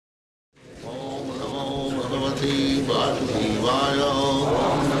Bhagavate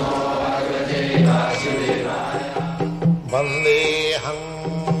Vasudevaya. Vandeham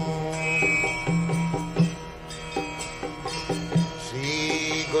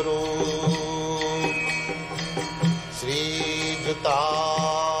Sri Guru Sri Juta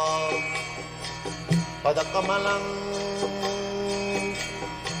Padakamalam.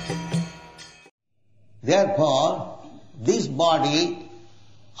 Therefore, this body,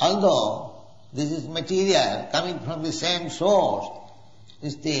 although this is material coming from the same source,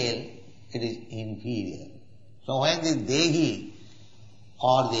 still it is inferior. So when the Dehi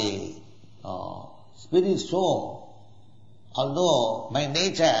or the spirit soul, although by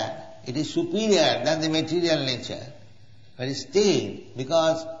nature it is superior than the material nature, but still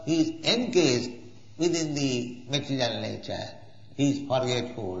because he is encased within the material nature, he is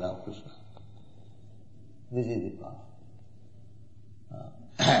forgetful of Krishna. This is the cause.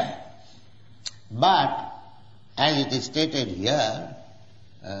 But as it is stated here,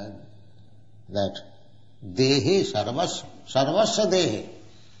 that Dehe Sarvasya Dehe,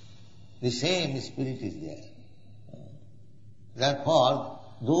 the same spirit is there. Therefore,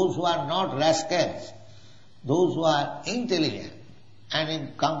 those who are not rascals, those who are intelligent and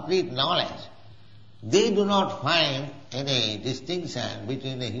in complete knowledge, they do not find any distinction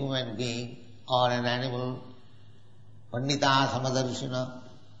between a human being or an animal. Pandita Samadarshina.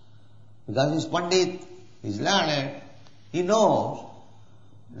 Because he's Pandit, he's learned, he knows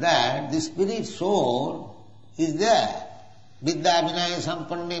that the spirit soul is there. Vidya Vinaya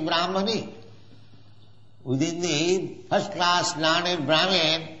Sampanni Brahmani. Within the first class learned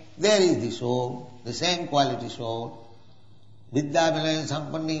Brahmin, there is the soul, the same quality soul. Vidya Vinaya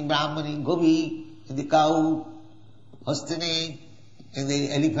Sampanni Brahmani, Gopi, in the cow, Hastini, in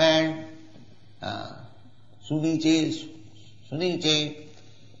the elephant, Suniche,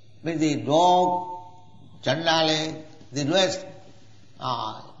 with the dog, Chandale, the lowest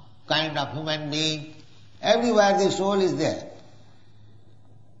kind of human being, everywhere the soul is there.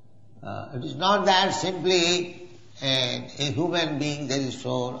 It is not that simply in a human being there is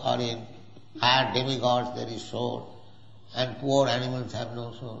soul, or in higher demigods there is soul, and poor animals have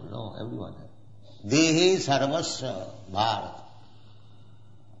no soul. No, everyone has. Dehe sarvasya bharat.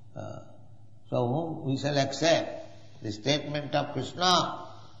 So whom we shall accept? The statement of Krishna,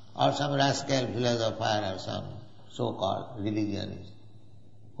 or some rascal philosopher, or some so-called religionist?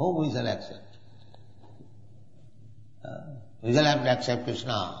 Whom we shall accept? We shall have to accept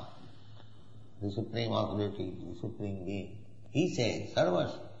Krishna, the Supreme Authority, the Supreme Being. He says,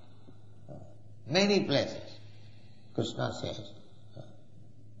 Sarvas. Many places, Krishna says.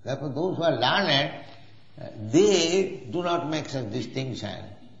 Therefore, those who are learned, they do not make such distinction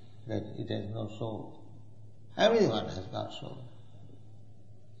that it has no soul. Everyone has got soul.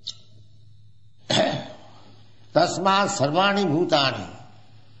 Tasmat sarvani bhutani.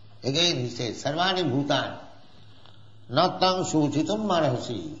 Again he says, sarvani bhutani. Natang suchitam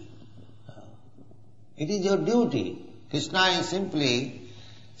marhasi. It is your duty. Krishna is simply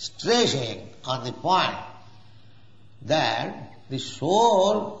stressing on the point that the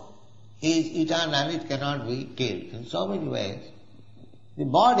soul is eternal, it cannot be killed. In so many ways, the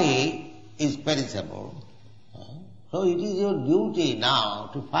body is perishable. So it is your duty now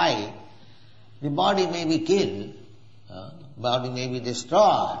to fight. The body may be killed, body may be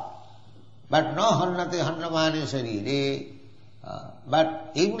destroyed, but no hannate hannamane sarire.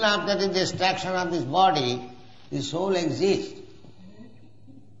 But even after the destruction of this body, the soul exists.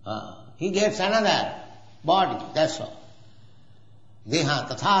 He gets another body, that's all. Deha,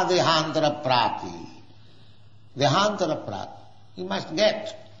 tatha dehantara prati. Dehantara prati. He must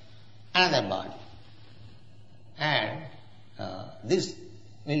get another body. And this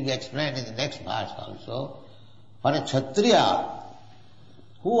will be explained in the next verse also. For a Kshatriya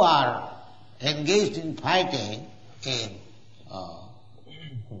who are engaged in fighting in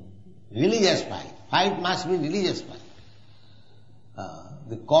religious fight must be religious fight.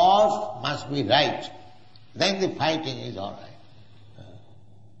 The cause must be right. Then the fighting is all right.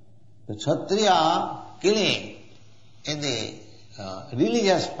 The Kshatriya killing in the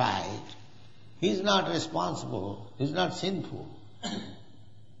religious fight, he is not responsible, he is not sinful.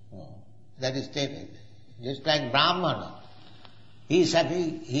 That is stated. Just like Brahmana, he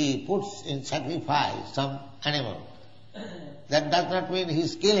puts in sacrifice some animal. That does not mean he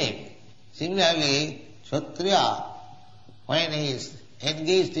is killing. Similarly, Kshatriya, when he is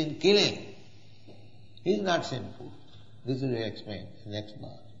engaged in killing, he is not sinful. This will be explained in the next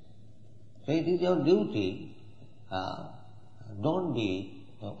verse. So it is your duty, don't be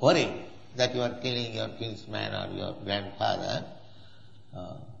worried that you are killing your kinsman or your grandfather.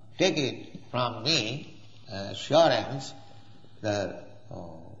 Take it from me, assurance that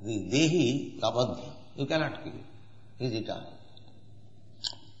the dehi abadhya, you cannot kill it, he is eternal.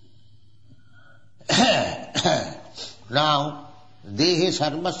 Now, dehe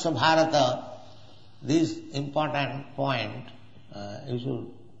sarvasya bharata, this important point you should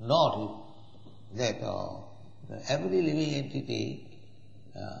note that every living entity,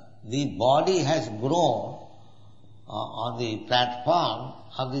 the body has grown on the platform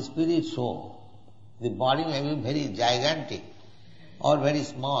of the spirit soul. The body may be very gigantic or very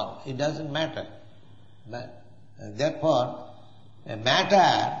small, it doesn't matter. But therefore,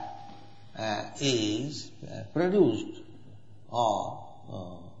 matter is produced or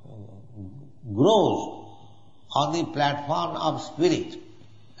grows on the platform of spirit.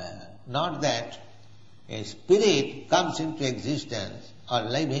 Not that a spirit comes into existence or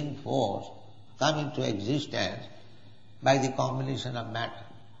living force come into existence by the combination of matter.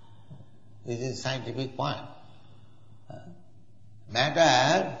 This is a scientific point.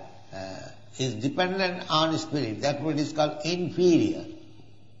 Matter is dependent on spirit. That's what is called inferior.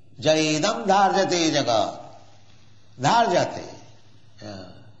 Jaidam dharjate jagat. Dharjate.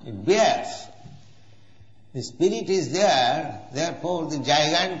 It bears. The spirit is there, therefore the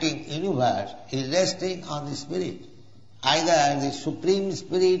gigantic universe is resting on the spirit. Either the supreme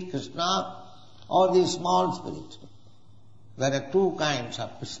spirit, Krishna, or the small spirit. There are two kinds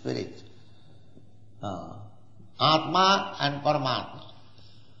of spirit. Atma and Paramatma.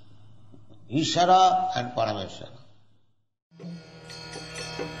 Ishvara and Parameshvara.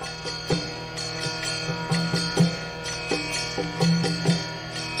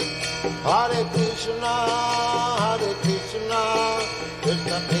 Hare Krishna,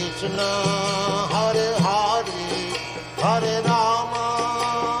 Krishna Krishna, Hare Hare, Hare Rama,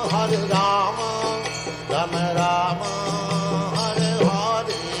 Rama Rama, Hare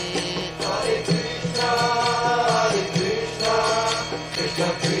Hare. Hare Krishna, Krishna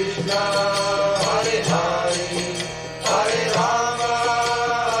Krishna.